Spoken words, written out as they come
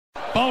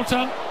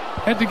Balta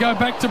had to go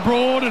back to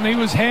Broad, and he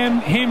was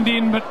hemmed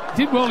in, but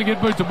did well to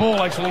get boot to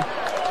ball, actually.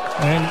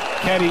 And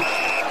Caddy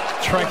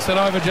tracks it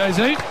over,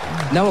 Jay-Z.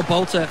 Noah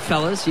Balta,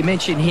 fellas, you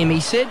mentioned him. He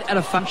said at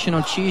a function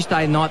on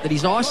Tuesday night that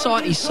his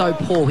eyesight is so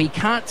poor he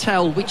can't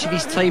tell which of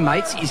his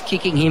teammates is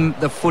kicking him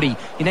the footy.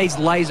 He needs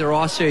laser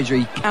eye surgery.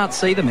 He can't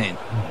see the man.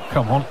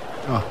 Come on.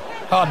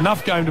 Hard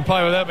enough game to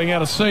play without being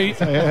able to see.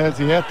 How's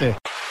he out there?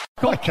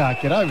 I can't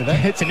get over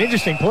that. It's an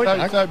interesting point.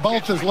 So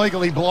Bolter's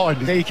legally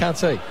blind. He can't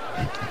see.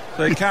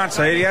 So he can't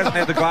see it. He hasn't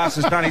had the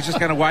glasses done. He's just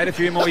going to wait a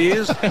few more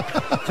years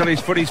till his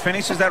footy's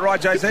finished. Is that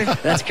right, Jay-Z?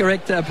 That's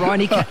correct,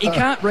 Brian. He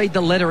can't read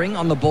the lettering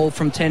on the ball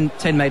from 10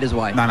 metres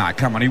away. No,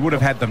 come on. He would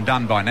have had them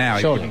done by now.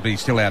 Sure. He wouldn't be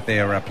still out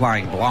there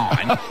playing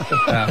blind.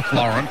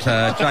 Florent,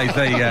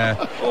 Jay-Z,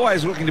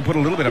 always looking to put a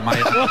little bit of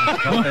money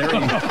there. He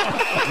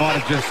might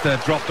have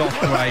just dropped off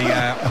to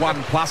a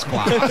 1+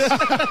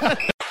 class.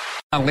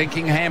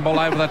 Linking handball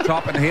over the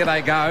top, and here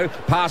they go.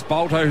 Past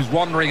Balta, who's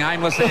wandering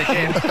aimlessly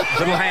again.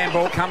 Little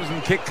handball comes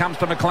and kick comes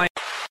to McLean.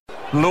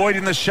 Lloyd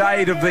in the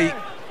shade of the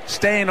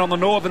stand on the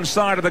northern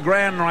side of the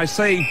ground, and I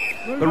see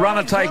the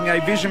runner taking a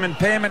vision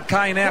impairment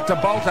cane out to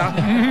Balta,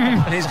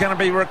 and he's going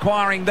to be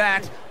requiring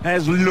that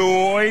as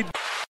Lloyd.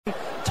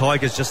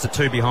 Tigers just the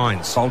two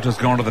behinds. Balta's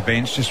gone to the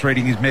bench, just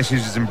reading his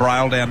messages in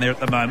Braille down there at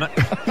the moment.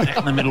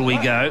 In the middle we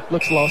go.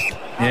 Looks lost.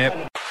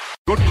 Yep.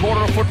 Good quarter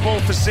of football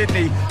for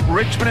Sydney.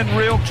 Richmond in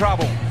real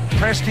trouble.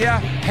 Prestia,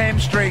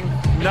 hamstring.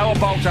 Noah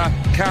Balta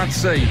can't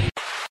see.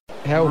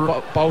 How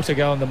will Balta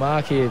go on the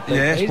mark here?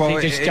 Yes, well,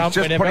 he just jump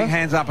just whenever? putting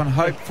hands up, and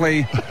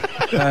hopefully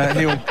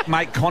he'll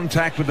make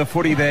contact with the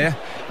footy there.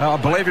 I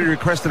believe he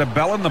requested a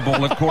bell in the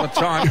ball at quarter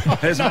time.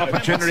 There's an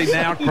opportunity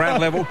now at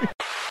ground level.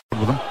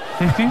 With them.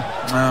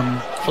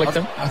 Flick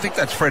them. I think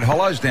that's Fred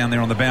Hollows down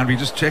there on the boundary,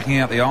 just checking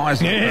out the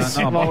eyes. Yes.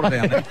 Noah Balta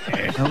down there.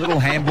 A little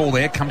handball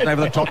there, comes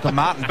over the top to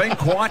Martin. Been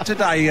quiet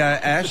today,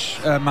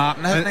 Ash,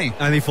 Martin, hasn't he?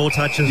 Only 4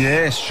 touches.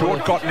 Yes,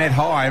 short got net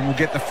high, and will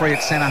get the free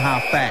at centre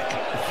half back.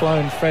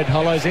 Flown Fred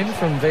Hollows in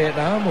from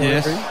Vietnam. Or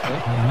Yes.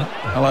 wherever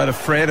Hello to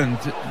Fred, and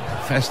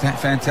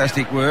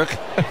fantastic work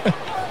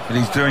that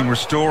he's doing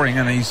restoring,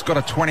 and he's got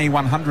a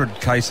 2100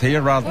 case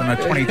here rather than a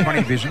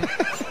 2020 vision.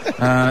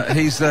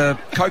 He's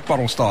Coke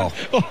bottle style.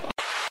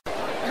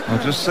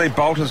 I'll just see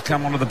Balta's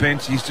come onto the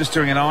bench. He's just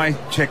doing an eye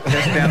check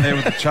test down there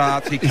with the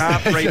charts. He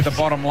can't read the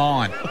bottom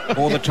line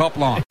or the top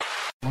line.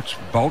 Watch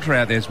Balta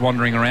out there's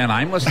wandering around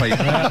aimlessly.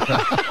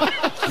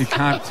 You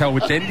can't tell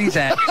which end he's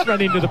at. He's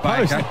run into the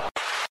post.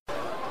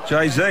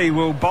 Jay-Z,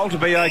 will Balta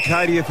be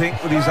okay, do you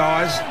think, with his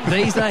eyes?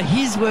 These are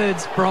his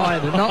words,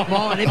 Brian, not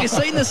mine. Have you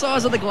seen the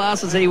size of the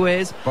glasses he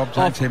wears Bob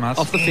don't too much.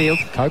 off the field?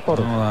 Coke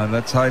bottle. Oh,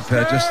 let's hope.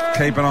 Just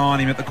keep an eye on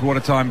him at the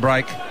quarter-time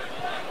break.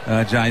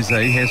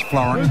 Jay-Z, here's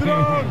Florent.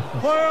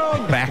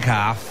 Back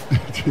half.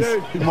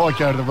 He might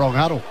go to the wrong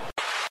huddle.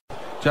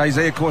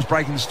 Jay-Z, of course,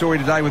 breaking the story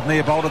today with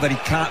Noah Balta that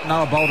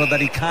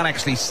he can't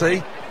actually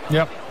see.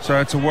 Yep. So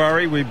it's a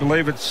worry. We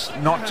believe it's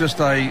not just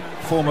a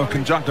form of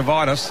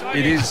conjunctivitis.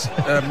 It is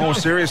more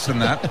serious than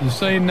that. You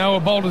seen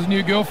Noah Balta's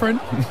new girlfriend?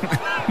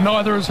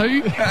 Neither has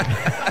he.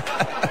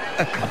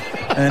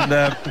 And,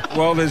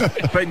 well, there's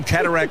been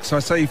cataracts. I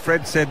see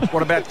Fred said,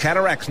 what about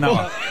cataracts,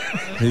 Noah?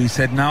 He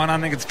said, no, I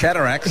don't think it's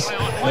cataracts.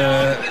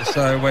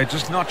 So we're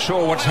just not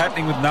sure what's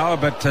happening with Noah,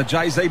 but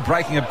Jay-Z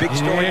breaking a big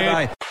story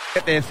today.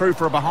 Get there through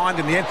for a behind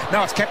in the end.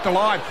 No, it's kept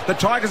alive. The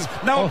Tigers,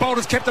 Noah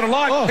Balta's kept it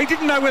alive. He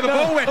didn't know where the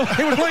ball went.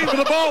 He was looking for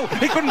the ball.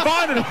 He couldn't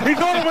find it. He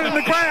thought it went in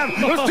the ground.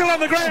 It was still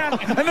on the ground.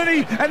 And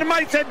then the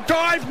mate said,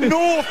 dive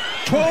north,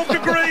 12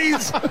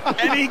 degrees.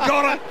 And he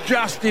got it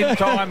just in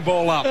time,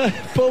 ball up.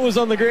 Ball was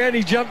on the ground.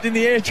 He jumped in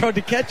the air, tried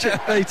to catch it.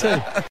 BT.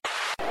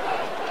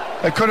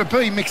 Could it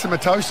be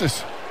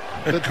myxomatosis?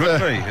 It could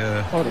be.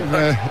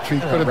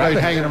 He could have been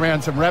hanging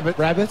around some rabbits.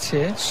 Rabbits,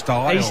 yeah.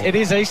 Style. It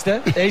is Easter.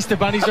 The Easter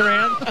bunny's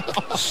around.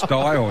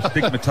 Style,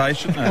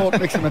 stigmatation. Caught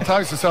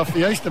myxomatosis off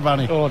the Easter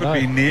bunny. Oh, Could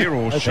be near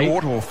or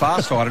short or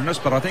far-sightedness,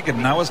 but I think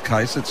in Noah's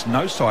case it's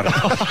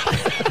no-sightedness.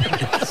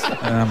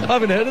 I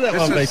haven't heard of that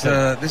one,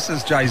 BT. This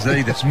is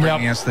Jay-Z that's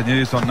bringing us the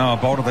news on Noah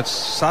Balta that's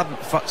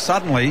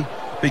suddenly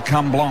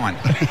become blind.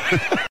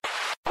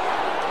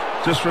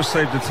 Just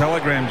received a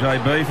telegram,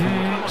 JB,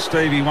 from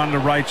Stevie Wonder,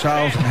 Ray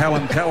Charles and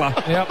Helen Keller.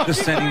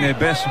 Just sending their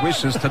best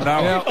wishes to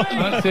Noah.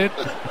 That's it.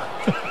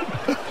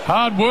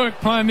 Hard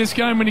work playing this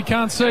game when you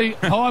can't see.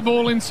 High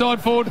ball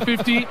inside forward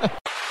 50.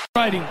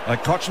 Rating.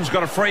 Cochin's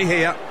got a free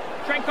here.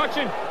 Trent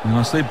Cochin. And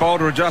I see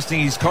Balta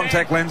adjusting his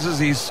contact lenses.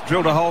 He's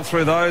drilled a hole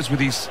through those with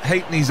his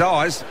heat in his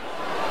eyes.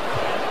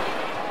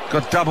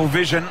 Got double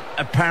vision,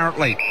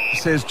 apparently,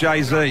 says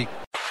Jay-Z.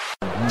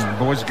 The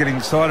boys are getting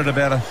excited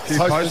about a few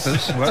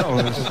posters.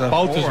 Well,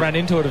 Balta's ran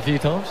into it a few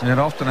times. It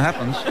often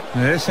happens.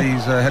 Yes,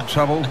 he's had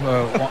trouble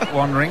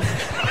wandering.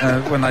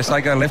 When they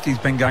say go left, he's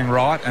been going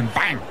right, and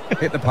bang,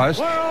 hit the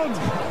post.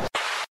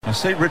 I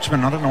see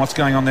Richmond, I don't know what's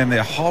going on there.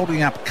 They're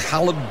holding up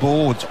coloured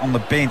boards on the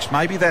bench.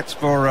 Maybe that's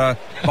for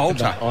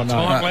Balta.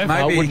 No.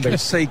 Maybe he can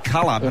see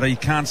colour, but he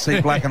can't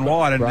see black and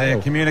white, and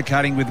they're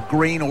communicating with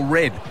green or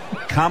red.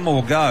 Come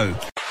or go.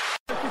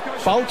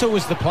 Balta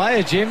was the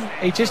player, Jim.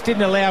 He just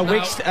didn't allow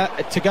Wicks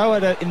to go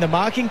in the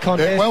marking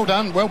contest. Yeah, well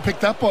done. Well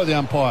picked up by the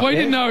umpire. Well, he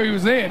didn't know he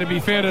was there, to be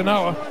fair to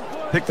Noah.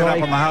 Picked it up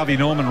on the Harvey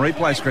Norman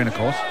replay screen, of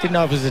course. Didn't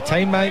know if it was a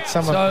teammate,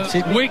 someone from So,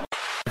 Sydney. Wick,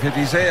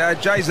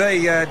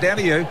 Jay-Z, down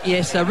to you.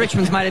 Yes,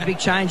 Richmond's made a big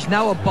change.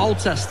 Noah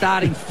Balta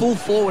starting full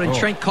forward and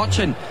Trent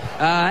Cotchin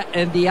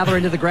at the other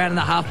end of the ground in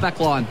the half-back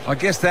line. I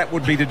guess that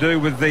would be to do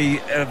with the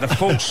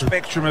full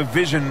spectrum of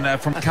vision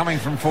from coming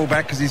from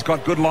fullback, because he's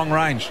got good long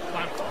range.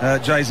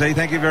 Jay-Z,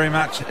 thank you very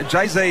much.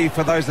 Jay-Z,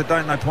 for those that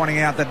don't know, pointing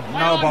out that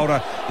Noah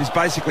Balta is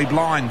basically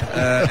blind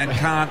and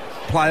can't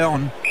play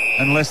on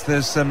unless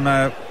there's some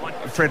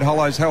Fred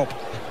Hollow's help.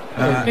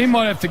 he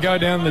might have to go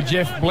down the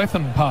Jeff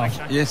Blethen path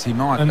Yes, he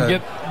might. and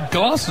get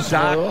glasses.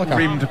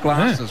 Dark-rimmed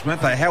glasses,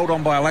 weren't they? Held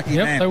on by a lucky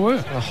Yep, man. they were.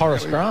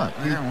 Horace Grant.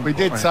 We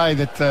did say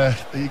that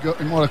he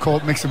might have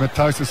caught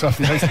myxomatosis off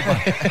the Easter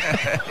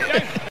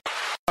Bunny.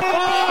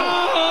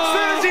 As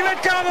soon as he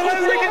let go of the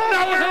leather, he didn't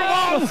know where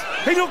it was.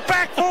 He looked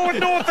back, forward,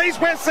 north, east,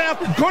 west, south,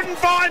 couldn't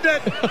find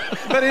it.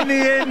 But in the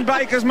end,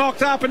 Baker's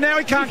mocked up, and now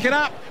he can't get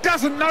up.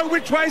 Doesn't know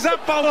which way's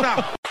up,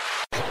 Balta.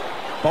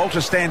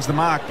 Balta stands the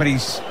mark, but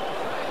he's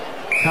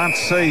can't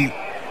see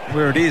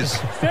where it is.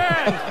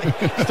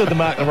 Stood the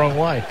mark the wrong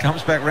way.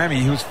 Comes back Rami.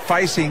 He was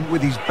facing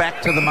with his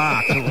back to the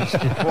mark. It was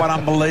quite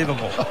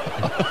unbelievable.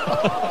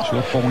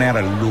 Short ball now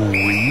to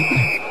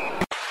Lloyd.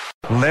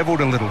 Levelled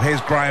a little. Here's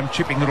Graham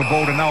chipping little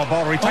ball to Noah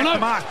Balta. He takes the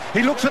mark.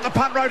 He looks at the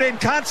punt road end.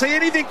 Can't see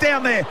anything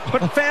down there,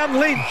 but found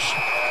Lynch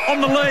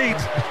on the lead.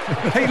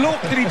 He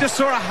looked and he just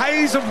saw a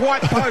haze of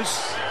white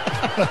posts.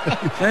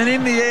 And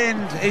in the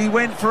end, he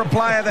went for a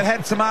player that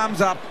had some arms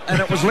up, and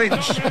it was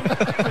Lynch.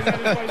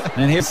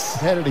 And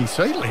How did he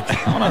see Lynch?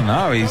 I don't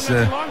know. He's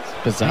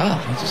Bizarre.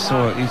 he just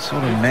saw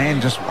a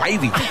man just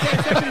waving.